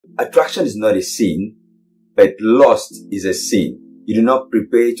Attraction is not a sin, but lust is a sin. You do not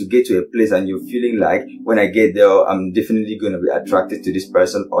prepare to get to a place and you're feeling like, when I get there, I'm definitely going to be attracted to this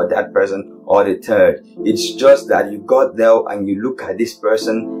person or that person or the third. It's just that you got there and you look at this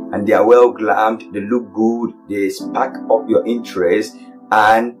person and they are well glammed, they look good, they spark up your interest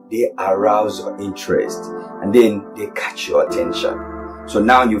and they arouse your interest. And then they catch your attention. So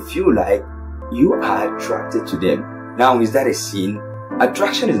now you feel like you are attracted to them. Now, is that a sin?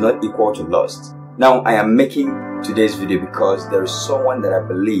 Attraction is not equal to lust. Now, I am making today's video because there is someone that I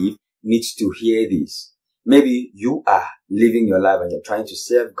believe needs to hear this. Maybe you are living your life and you're trying to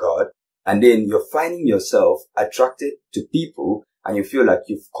serve God, and then you're finding yourself attracted to people and you feel like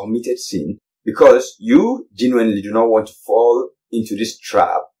you've committed sin because you genuinely do not want to fall into this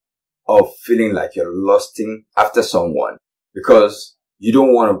trap of feeling like you're lusting after someone because you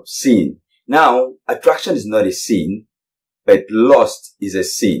don't want to sin. Now, attraction is not a sin, but lust is a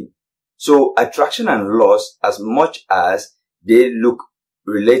sin. So attraction and lust, as much as they look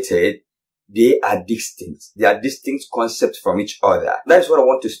related, they are distinct. They are distinct concepts from each other. That is what I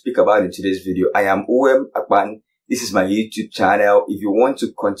want to speak about in today's video. I am Uwem, Akpan. This is my YouTube channel. If you want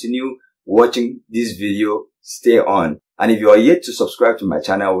to continue watching this video, stay on. And if you are yet to subscribe to my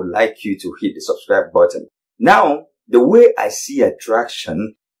channel, I would like you to hit the subscribe button. Now, the way I see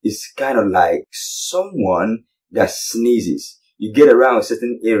attraction is kind of like someone that sneezes. You get around a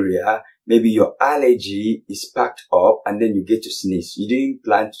certain area, maybe your allergy is packed up and then you get to sneeze. You didn't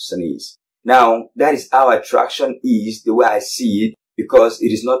plan to sneeze. Now, that is how attraction is, the way I see it, because it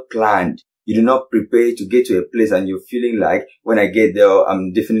is not planned. You do not prepare to get to a place and you're feeling like, when I get there,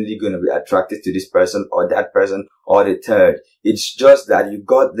 I'm definitely going to be attracted to this person or that person or the third. It's just that you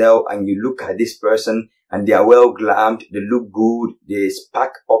got there and you look at this person and they are well glammed, they look good, they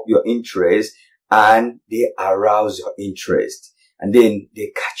spark up your interest and they arouse your interest. And then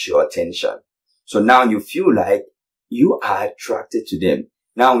they catch your attention. So now you feel like you are attracted to them.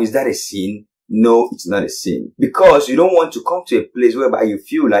 Now, is that a sin? No, it's not a sin. Because you don't want to come to a place whereby you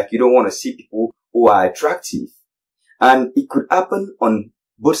feel like you don't want to see people who are attractive. And it could happen on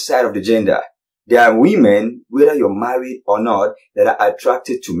both sides of the gender. There are women, whether you're married or not, that are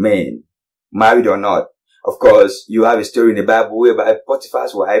attracted to men. Married or not. Of course, you have a story in the Bible whereby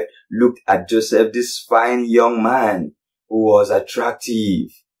Potiphar's wife looked at Joseph, this fine young man who was attractive.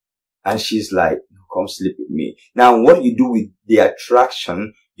 And she's like, come sleep with me. Now, what you do with the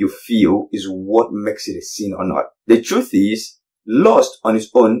attraction you feel is what makes it a sin or not. The truth is, lust on its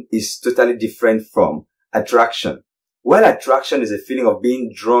own is totally different from attraction. While attraction is a feeling of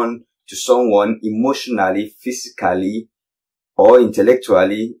being drawn to someone emotionally, physically, or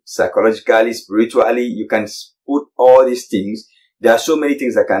intellectually, psychologically, spiritually, you can put all these things. There are so many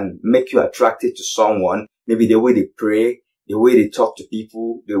things that can make you attracted to someone. Maybe the way they pray, the way they talk to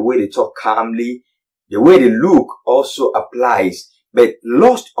people, the way they talk calmly, the way they look also applies. But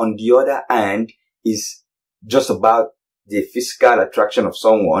lust, on the other hand, is just about the physical attraction of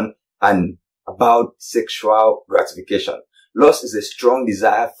someone and about sexual gratification. Lust is a strong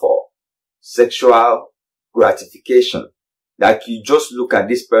desire for sexual gratification. Like you just look at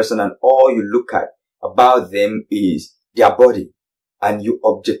this person and all you look at about them is their body and you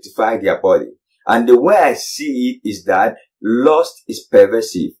objectify their body. And the way I see it is that lust is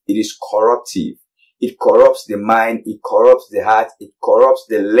pervasive. It is corruptive. It corrupts the mind. It corrupts the heart. It corrupts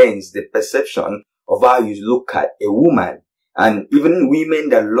the lens, the perception of how you look at a woman. And even women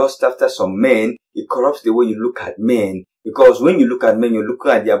that lust after some men, it corrupts the way you look at men. Because when you look at men, you're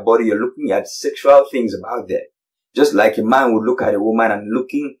looking at their body, you're looking at sexual things about them. Just like a man would look at a woman and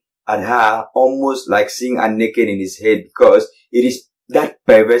looking at her almost like seeing her naked in his head, because it is that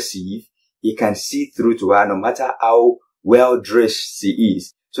pervasive. He can see through to her no matter how well dressed she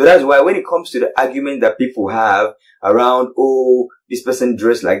is. So that's why when it comes to the argument that people have around, oh, this person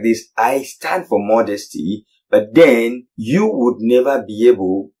dressed like this, I stand for modesty, but then you would never be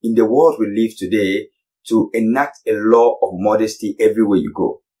able, in the world we live today, to enact a law of modesty everywhere you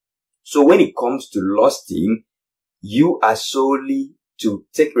go. So when it comes to lusting, you are solely to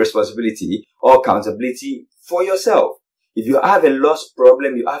take responsibility or accountability for yourself. If you have a lust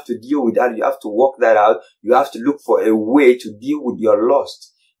problem, you have to deal with that. You have to work that out. You have to look for a way to deal with your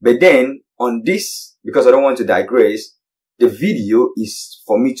lust. But then on this, because I don't want to digress, the video is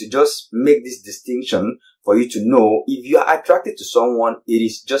for me to just make this distinction for you to know if you are attracted to someone, it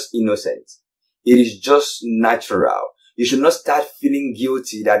is just innocent. It is just natural. You should not start feeling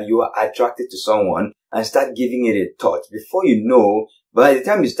guilty that you are attracted to someone and start giving it a thought. Before you know, by the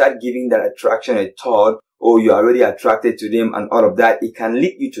time you start giving that attraction a thought, or you're already attracted to them and all of that, it can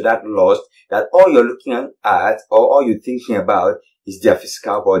lead you to that lust that all you're looking at or all you're thinking about is their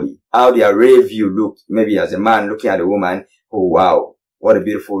physical body. How their rear view looked, maybe as a man looking at a woman, oh wow, what a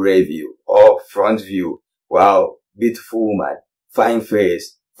beautiful rear view. Or front view, wow, beautiful woman, fine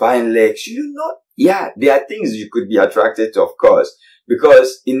face, fine legs. Yeah, there are things you could be attracted to, of course,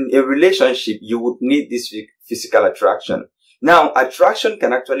 because in a relationship, you would need this physical attraction. Now, attraction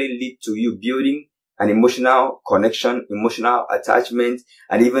can actually lead to you building an emotional connection, emotional attachment,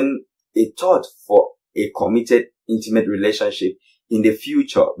 and even a thought for a committed, intimate relationship in the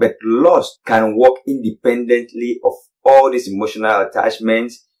future. But lust can work independently of all these emotional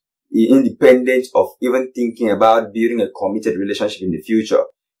attachments, independent of even thinking about building a committed relationship in the future.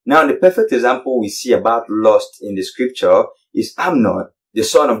 Now, the perfect example we see about lust in the scripture is Amnon, the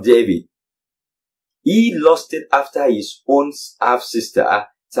son of David. He lusted after his own half-sister,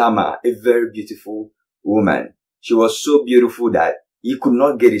 Tamar, a very beautiful woman. She was so beautiful that he could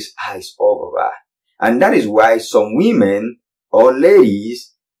not get his eyes off of her. And that is why some women or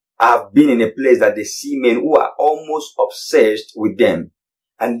ladies have been in a place that they see men who are almost obsessed with them.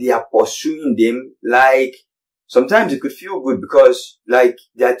 And they are pursuing them like, sometimes it could feel good because like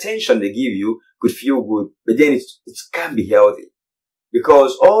the attention they give you could feel good, but then it can't be healthy.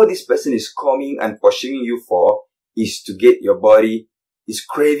 Because all this person is coming and pursuing you for is to get your body, is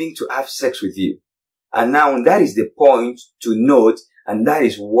craving to have sex with you. And now that is the point to note, and that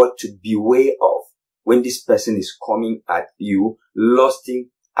is what to beware of when this person is coming at you, lusting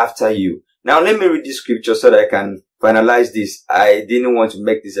after you. Now let me read this scripture so that I can finalize this. I didn't want to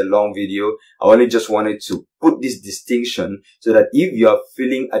make this a long video. I only just wanted to put this distinction so that if you are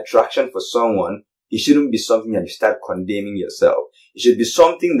feeling attraction for someone, it shouldn't be something that you start condemning yourself. It should be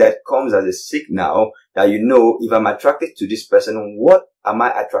something that comes as a signal that you know, if I'm attracted to this person, what am I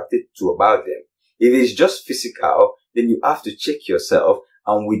attracted to about them? If it's just physical, then you have to check yourself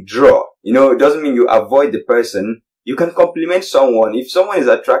and withdraw. It doesn't mean you avoid the person. You can compliment someone. If someone is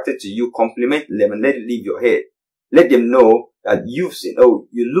attracted to you, compliment them and let it leave your head. Let them know that you've seen, oh,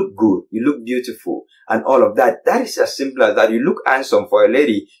 you look good, you look beautiful, and all of that. That is as simple as that. You look handsome for a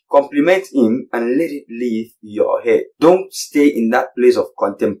lady, compliment him and let it leave your head. Don't stay in that place of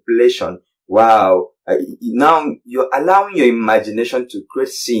contemplation. Wow. Now you're allowing your imagination to create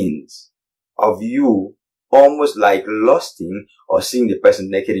scenes of you almost like lusting or seeing the person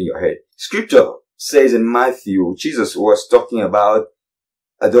naked in your head. Scripture says in Matthew, Jesus was talking about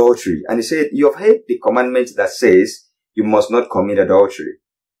adultery, and he said, you have heard the commandment that says you must not commit adultery.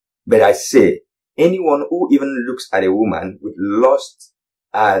 But I say, anyone who even looks at a woman with lust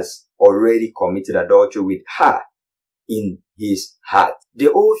has already committed adultery with her in his heart. The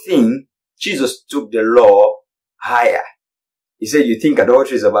whole thing, Jesus took the law higher. He said, you think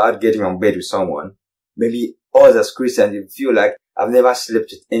adultery is about getting on bed with someone? Maybe us as Christians, you feel like, I've never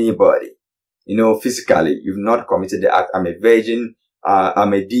slept with anybody. Physically, you've not committed the act. I'm a virgin.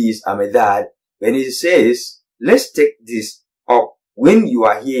 I'm a this, I'm a that. When he says, let's take this up. When you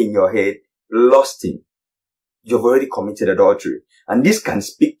are here in your head, lusting, you've already committed adultery. And this can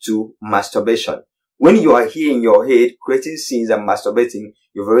speak to masturbation. When you are here in your head, creating scenes and masturbating,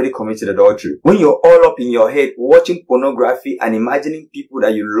 you've already committed adultery. When you're all up in your head, watching pornography and imagining people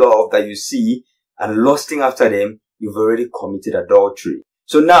that you love, that you see, and lusting after them, you've already committed adultery.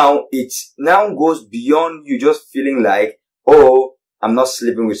 So now, it now goes beyond you just feeling like, oh, I'm not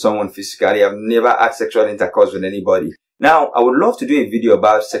sleeping with someone physically. I've never had sexual intercourse with anybody. Now, I would love to do a video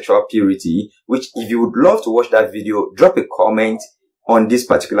about sexual purity, which if you would love to watch that video, drop a comment on this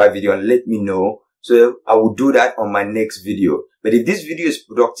particular video and let me know. So I will do that on my next video. But if this video is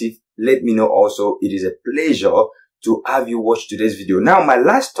productive, let me know also. It is a pleasure to have you watch today's video. Now, my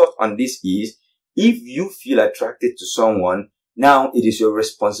last thought on this is, if you feel attracted to someone, now it is your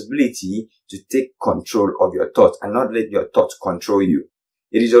responsibility to take control of your thoughts and not let your thoughts control you.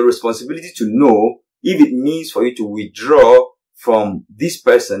 It is your responsibility to know if it means for you to withdraw from this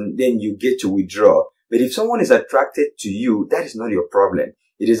person, then you get to withdraw. But if someone is attracted to you, that is not your problem.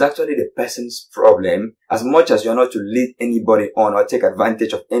 It is actually the person's problem, as much as you're not to lead anybody on or take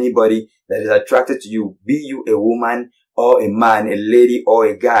advantage of anybody that is attracted to you, be you a woman or a man, a lady or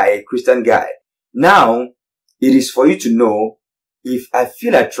a guy, a Christian guy. Now, it is for you to know, if I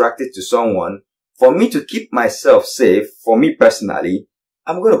feel attracted to someone, for me to keep myself safe, for me personally,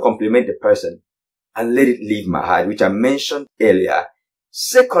 I'm going to compliment the person and let it leave my heart, which I mentioned earlier.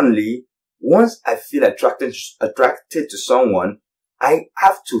 Secondly, once I feel attracted to someone, I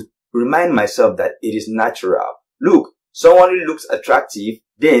have to remind myself that it is natural. Look, someone who looks attractive,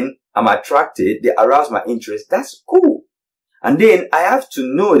 then I'm attracted, they arouse my interest. That's cool. And then I have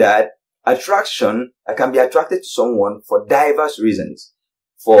to know that attraction, I can be attracted to someone for diverse reasons.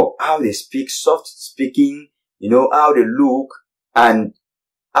 For how they speak, soft speaking, how they look, and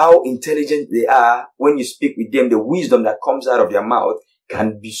how intelligent they are when you speak with them, the wisdom that comes out of their mouth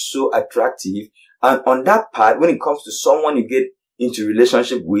can be so attractive. And on that part, when it comes to someone you get into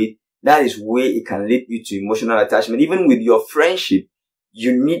relationship with, that is where it can lead you to emotional attachment. Even with your friendship,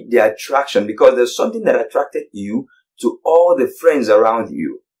 you need the attraction, because there's something that attracted you to all the friends around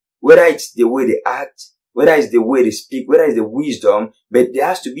you. Whether it's the way they act, whether it's the way they speak, whether it's the wisdom, but there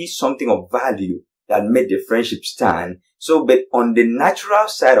has to be something of value that made the friendship stand. So, but on the natural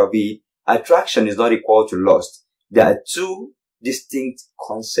side of it, attraction is not equal to lust. There are two distinct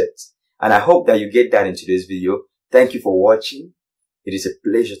concepts. And I hope that you get that in today's video. Thank you for watching. It is a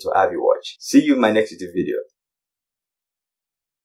pleasure to have you watch. See you in my next YouTube video.